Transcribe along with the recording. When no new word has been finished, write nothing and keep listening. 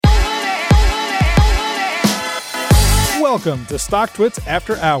Welcome to StockTwits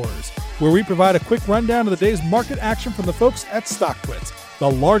After Hours, where we provide a quick rundown of the day's market action from the folks at StockTwits,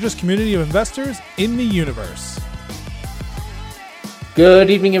 the largest community of investors in the universe. Good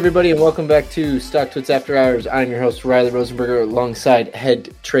evening, everybody, and welcome back to StockTwits After Hours. I'm your host, Riley Rosenberger, alongside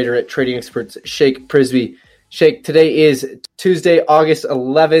head trader at Trading Experts, Shake Prisby. Shake, today is Tuesday, August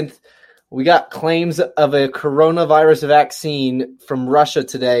 11th. We got claims of a coronavirus vaccine from Russia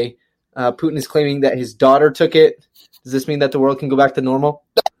today. Putin is claiming that his daughter took it. Does this mean that the world can go back to normal?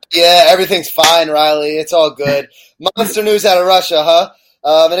 Yeah, everything's fine, Riley. It's all good. Monster news out of Russia, huh?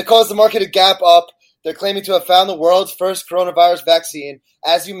 And it caused the market to gap up. They're claiming to have found the world's first coronavirus vaccine.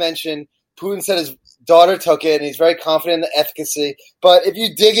 As you mentioned, Putin said his daughter took it, and he's very confident in the efficacy. But if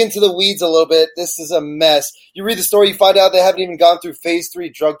you dig into the weeds a little bit, this is a mess. You read the story, you find out they haven't even gone through phase 3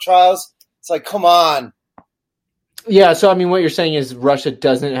 drug trials. It's like, come on. Yeah, so I mean, what you're saying is Russia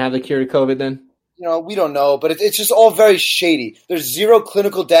doesn't have the cure to COVID then? You know, we don't know, but it's just all very shady. There's zero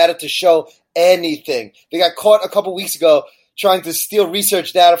clinical data to show anything. They got caught a couple weeks ago trying to steal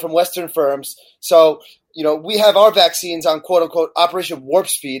research data from Western firms. So, you know, we have our vaccines on quote-unquote Operation Warp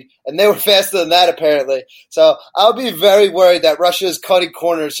Speed, and they were faster than that apparently. So I'll be very worried that Russia is cutting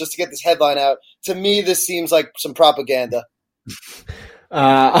corners just to get this headline out. To me, this seems like some propaganda.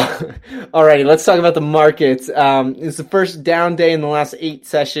 Alrighty, let's talk about the markets. It's the first down day in the last 8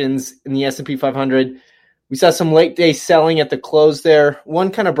 sessions in the S&P 500. We saw some late day selling at the close there. One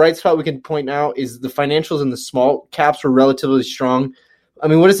kind of bright spot we can point out is the financials and the small caps were relatively strong. I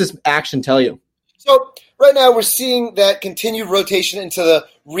mean, what does this action tell you? So right now we're seeing that continued rotation into the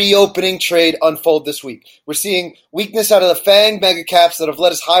reopening trade unfold this week. We're seeing weakness out of the FANG mega caps that have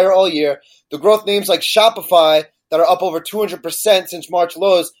led us higher all year. The growth names like Shopify that are up over 200% since March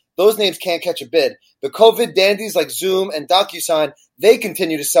lows, those names can't catch a bid. The COVID dandies like Zoom and DocuSign, they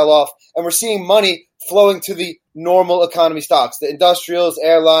continue to sell off, and we're seeing money flowing to the normal economy stocks, the industrials,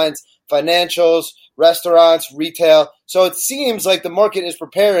 airlines, financials, restaurants, retail. So it seems like the market is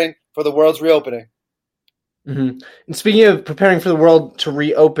preparing for the world's reopening. Mm-hmm. And speaking of preparing for the world to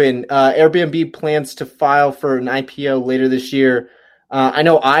reopen, Airbnb plans to file for an IPO later this year. I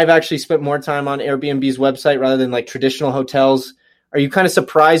know I've actually spent more time on Airbnb's website rather than like traditional hotels. Are you kind of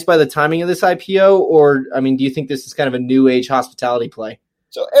surprised by the timing of this IPO? Or, I mean, do you think this is kind of a new age hospitality play?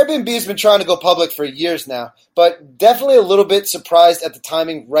 So Airbnb has been trying to go public for years now, but definitely a little bit surprised at the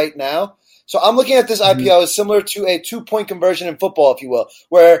timing right now. So I'm looking at this IPO as similar to a 2-point conversion in football, if you will,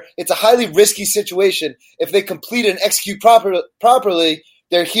 where it's a highly risky situation. If they complete and execute properly,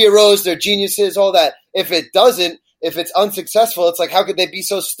 they're heroes, they're geniuses, all that. If it doesn't, if it's unsuccessful, it's like, how could they be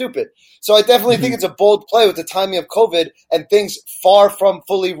so stupid? So I definitely think it's a bold play with the timing of COVID and things far from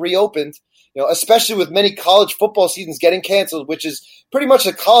fully reopened, you know, especially with many college football seasons getting canceled, which is pretty much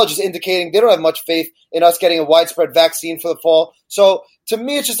the college is indicating they don't have much faith in us getting a widespread vaccine for the fall. So to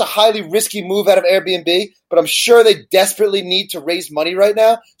me, it's just a highly risky move out of Airbnb, but I'm sure they desperately need to raise money right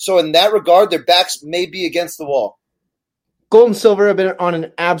now. So in that regard, their backs may be against the wall. Gold and silver have been on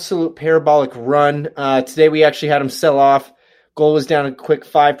an absolute parabolic run. Today we actually had them sell off. Gold was down a quick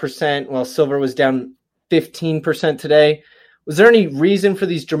 5%, while silver was down 15% today. Was there any reason for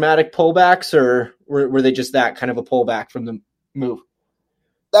these dramatic pullbacks, or were they just that kind of a pullback from the move?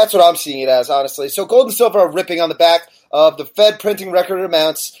 That's what I'm seeing it as, honestly. So gold and silver are ripping on the back of the Fed printing record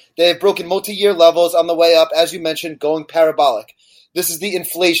amounts. They have broken multi-year levels on the way up, as you mentioned, going parabolic. This is the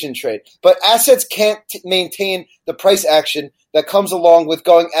inflation trade. But assets can't maintain the price action that comes along with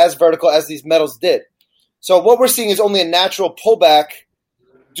going as vertical as these metals did. So what we're seeing is only a natural pullback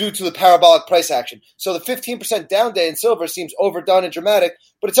due to the parabolic price action. So the 15% down day in silver seems overdone and dramatic,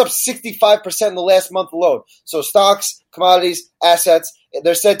 but it's up 65% in the last month alone. So stocks, commodities, assets,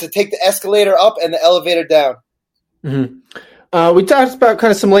 they're said to take the escalator up and the elevator down. Mm-hmm. We talked about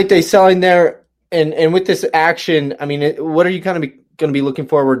kind of some late day selling there. And with this action, I mean, what are you kind of going to be looking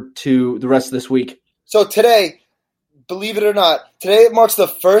forward to the rest of this week? So today, believe it or not, today it marks the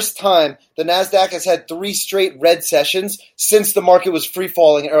first time the NASDAQ has had 3 straight red sessions since the market was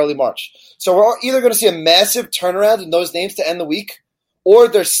free-falling in early March. So we're either going to see a massive turnaround in those names to end the week, or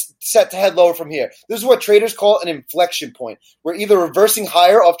they're set to head lower from here. This is what traders call an inflection point. We're either reversing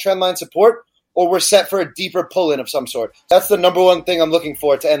higher off trendline support, or we're set for a deeper pull-in of some sort. That's the number one thing I'm looking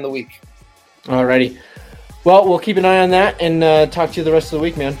for to end the week. Alrighty. Well, we'll keep an eye on that and talk to you the rest of the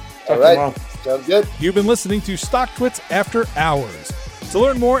week, man. Talk All right. Tomorrow. Sounds good. You've been listening to StockTwits After Hours. To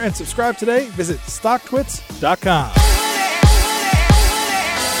learn more and subscribe today, visit StockTwits.com.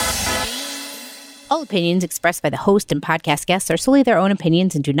 All opinions expressed by the host and podcast guests are solely their own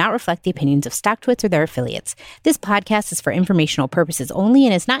opinions and do not reflect the opinions of StockTwits or their affiliates. This podcast is for informational purposes only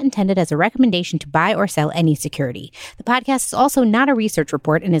and is not intended as a recommendation to buy or sell any security. The podcast is also not a research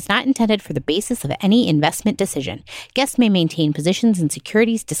report and is not intended for the basis of any investment decision. Guests may maintain positions in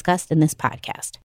securities discussed in this podcast.